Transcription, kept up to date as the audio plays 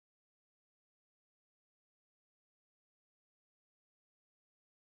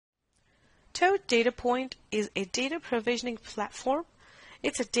Toad DataPoint is a data provisioning platform.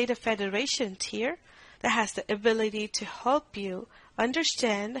 It's a data federation tier that has the ability to help you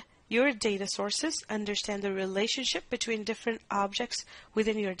understand your data sources, understand the relationship between different objects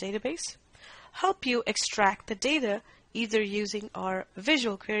within your database, help you extract the data either using our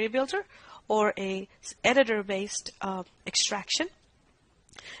visual query builder or a editor-based extraction,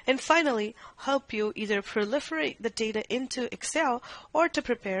 and finally help you either proliferate the data into Excel or to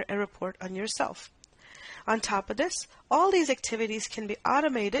prepare a report on yourself. On top of this, all these activities can be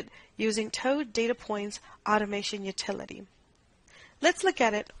automated using Toad DataPoint's automation utility. Let's look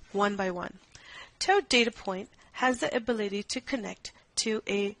at it one by one. Toad DataPoint has the ability to connect to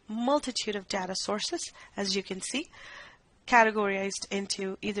a multitude of data sources, as you can see, categorized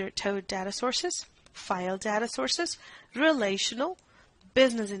into either Toad data sources, file data sources, relational,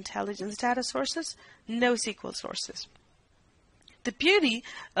 business intelligence data sources, NoSQL sources. The beauty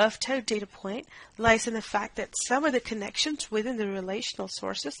of Toad DataPoint lies in the fact that some of the connections within the relational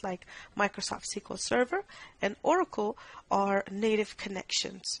sources like Microsoft SQL Server and Oracle are native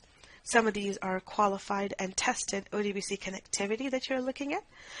connections. Some of these are qualified and tested ODBC connectivity that you're looking at.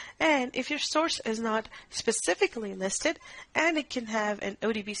 And if your source is not specifically listed and it can have an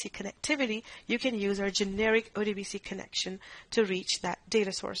ODBC connectivity, you can use our generic ODBC connection to reach that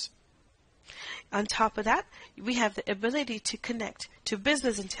data source. On top of that, we have the ability to connect to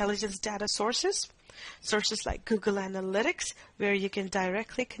business intelligence data sources, sources like Google Analytics, where you can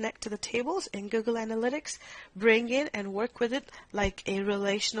directly connect to the tables in Google Analytics, bring in and work with it like a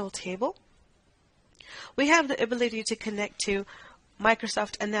relational table. We have the ability to connect to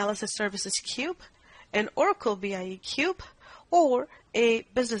Microsoft Analysis Services Cube, an Oracle BIE Cube, or a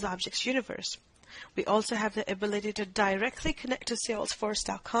Business Objects Universe. We also have the ability to directly connect to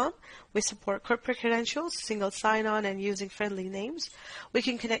Salesforce.com. We support corporate credentials, single sign-on, and using friendly names. We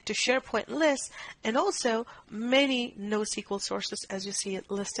can connect to SharePoint lists and also many NoSQL sources as you see it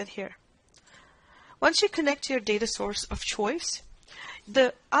listed here. Once you connect to your data source of choice,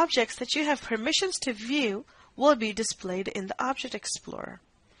 the objects that you have permissions to view will be displayed in the Object Explorer.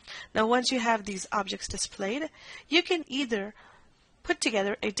 Now, once you have these objects displayed, you can either put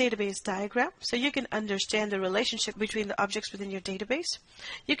together a database diagram so you can understand the relationship between the objects within your database.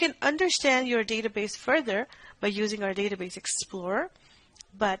 You can understand your database further by using our Database Explorer.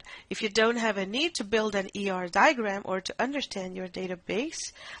 But if you don't have a need to build an ER diagram or to understand your database,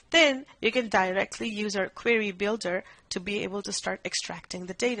 then you can directly use our Query Builder to be able to start extracting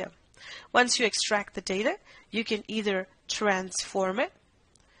the data. Once you extract the data, you can either transform it,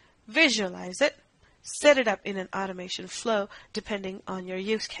 visualize it, set it up in an automation flow depending on your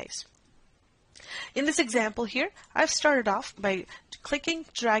use case. In this example here, I've started off by clicking,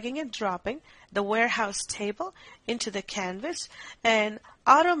 dragging, and dropping the warehouse table into the canvas, and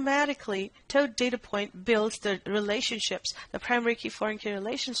automatically Toad DataPoint builds the relationships, the primary key, foreign key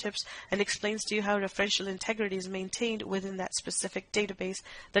relationships, and explains to you how referential integrity is maintained within that specific database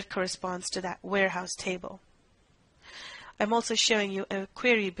that corresponds to that warehouse table. I'm also showing you a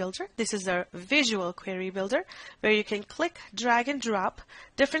query builder. This is our visual query builder where you can click, drag, and drop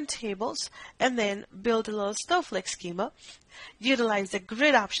different tables and then build a little snowflake schema. Utilize the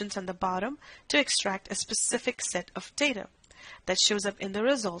grid options on the bottom to extract a specific set of data that shows up in the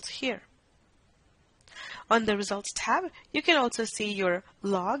results here. On the Results tab, you can also see your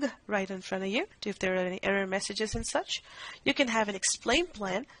log right in front of you if there are any error messages and such. You can have an explain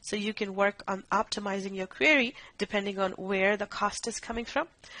plan so you can work on optimizing your query depending on where the cost is coming from.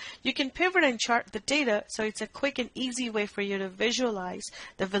 You can pivot and chart the data so it's a quick and easy way for you to visualize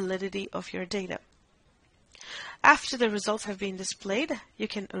the validity of your data. After the results have been displayed, you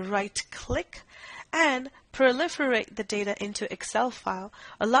can right-click and proliferate the data into Excel file.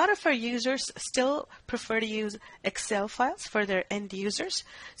 A lot of our users still prefer to use Excel files for their end users,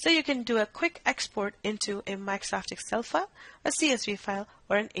 so you can do a quick export into a Microsoft Excel file, a CSV file,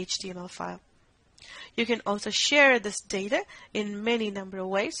 or an HTML file. You can also share this data in many number of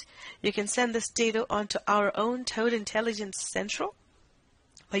ways. You can send this data onto our own Toad Intelligence Central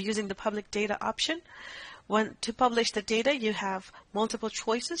by using the public data option. To publish the data, you have multiple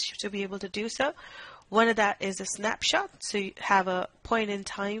choices to be able to do so. One of that is a snapshot, so you have a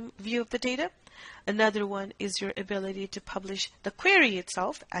point-in-time view of the data. Another one is your ability to publish the query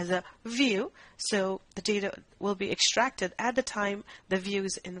itself as a view, so the data will be extracted at the time the view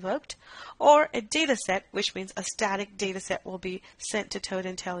is invoked. Or a data set, which means a static data set will be sent to Toad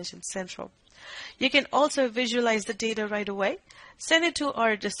Intelligence Central. You can also visualize the data right away, send it to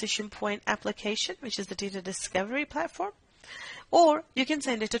our Decision Point application, which is the data discovery platform. Or you can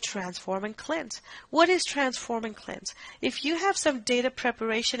send it to Transform and Cleanse. What is Transform and Cleanse? If you have some data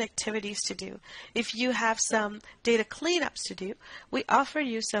preparation activities to do, if you have some data cleanups to do, we offer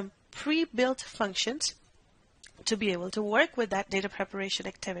you some pre-built functions to be able to work with that data preparation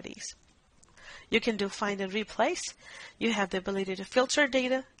activities. You can do find and replace. You have the ability to filter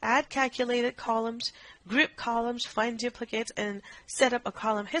data, add calculated columns, group columns, find duplicates, and set up a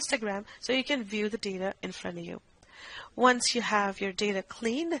column histogram so you can view the data in front of you. Once you have your data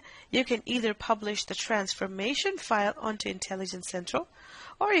cleaned, you can either publish the transformation file onto Intelligence Central,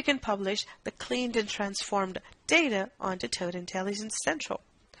 or you can publish the cleaned and transformed data onto Toad Intelligence Central.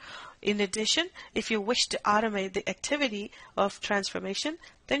 In addition, if you wish to automate the activity of transformation,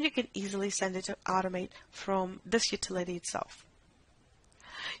 then you can easily send it to automate from this utility itself.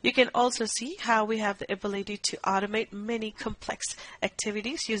 You can also see how we have the ability to automate many complex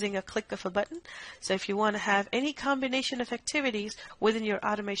activities using a click of a button. So if you want to have any combination of activities within your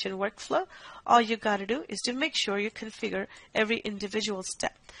automation workflow, all you got to do is to make sure you configure every individual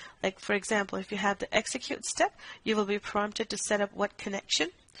step. Like, for example, if you have the execute step, you will be prompted to set up what connection,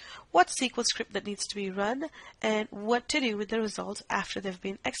 what SQL script that needs to be run, and what to do with the results after they've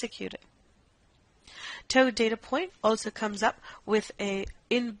been executed. Toad Data Point also comes up with a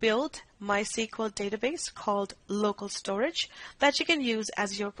inbuilt MySQL database called Local Storage that you can use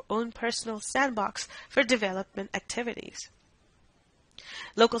as your own personal sandbox for development activities.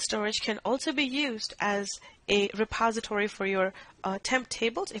 Local storage can also be used as a repository for your temp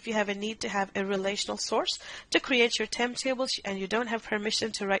tables if you have a need to have a relational source to create your temp tables and you don't have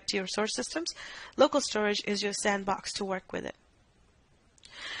permission to write to your source systems. Local storage is your sandbox to work with it.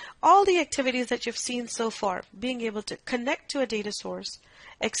 All the activities that you've seen so far, being able to connect to a data source,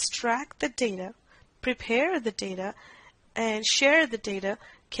 extract the data, prepare the data, and share the data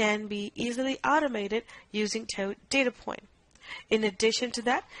can be easily automated using Toad Data Point. In addition to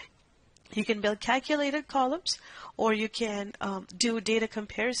that, you can build calculated columns, or you can do data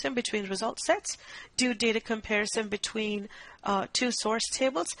comparison between result sets, do data comparison between two source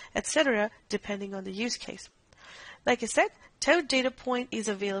tables, etc., depending on the use case. Like I said, Toad Data Point is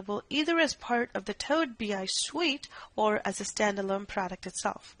available either as part of the Toad BI suite or as a standalone product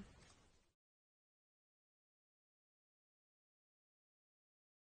itself.